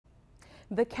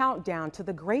The countdown to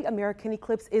the Great American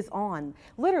Eclipse is on.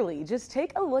 Literally, just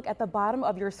take a look at the bottom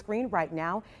of your screen right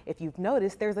now. If you've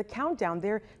noticed, there's a countdown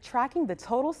there tracking the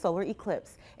total solar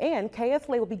eclipse. And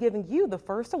KSLA will be giving you the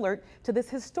first alert to this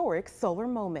historic solar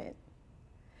moment.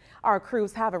 Our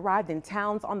crews have arrived in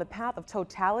towns on the path of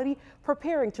totality,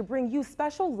 preparing to bring you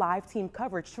special live team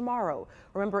coverage tomorrow.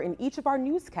 Remember, in each of our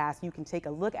newscasts, you can take a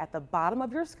look at the bottom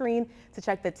of your screen to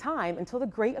check the time until the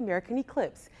Great American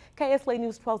Eclipse. KSLA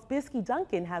News 12's Bisky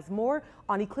Duncan has more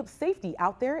on eclipse safety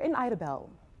out there in Idabel.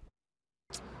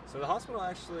 So the hospital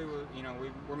actually was, we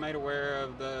were made aware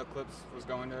of the eclipse was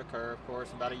going to occur, of course,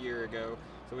 about a year ago.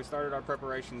 So we started our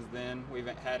preparations then. We've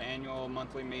had annual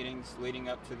monthly meetings leading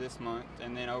up to this month.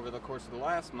 And then over the course of the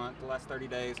last month, the last 30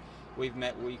 days, we've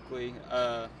met weekly.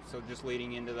 So just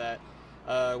leading into that,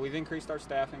 we've increased our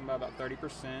staffing by about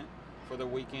 30% for the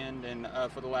weekend and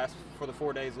for the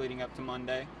 4 days leading up to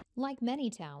Monday. Like many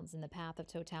towns in the path of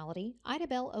totality,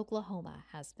 Idabel, Oklahoma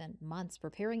has spent months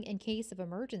preparing in case of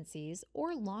emergencies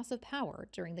or loss of power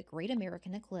during the Great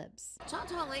American Eclipse.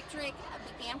 Choctaw Electric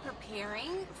began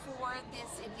preparing for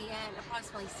this event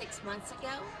approximately 6 months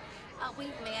ago. We've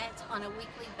met on a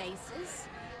weekly basis,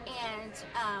 and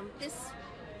this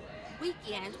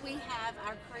weekend we have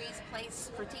our crews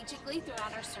placed strategically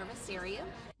throughout our service area.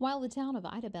 While the town of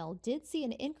Idabel did see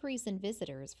an increase in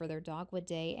visitors for their Dogwood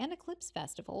Day and Eclipse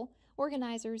Festival,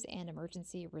 organizers and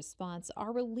emergency response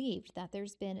are relieved that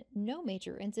there's been no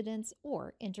major incidents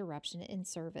or interruption in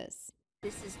service.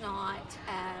 This is not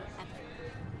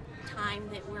a time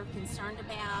that we're concerned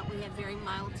about. We have very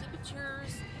mild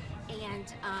temperatures.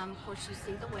 And of course, you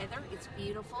see the weather. It's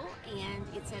beautiful, and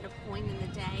it's at a point in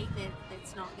the day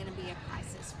that's not going to be a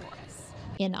crisis for us.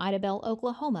 In Idabel,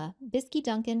 Oklahoma, Bisky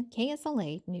Duncan,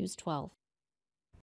 KSLA News 12.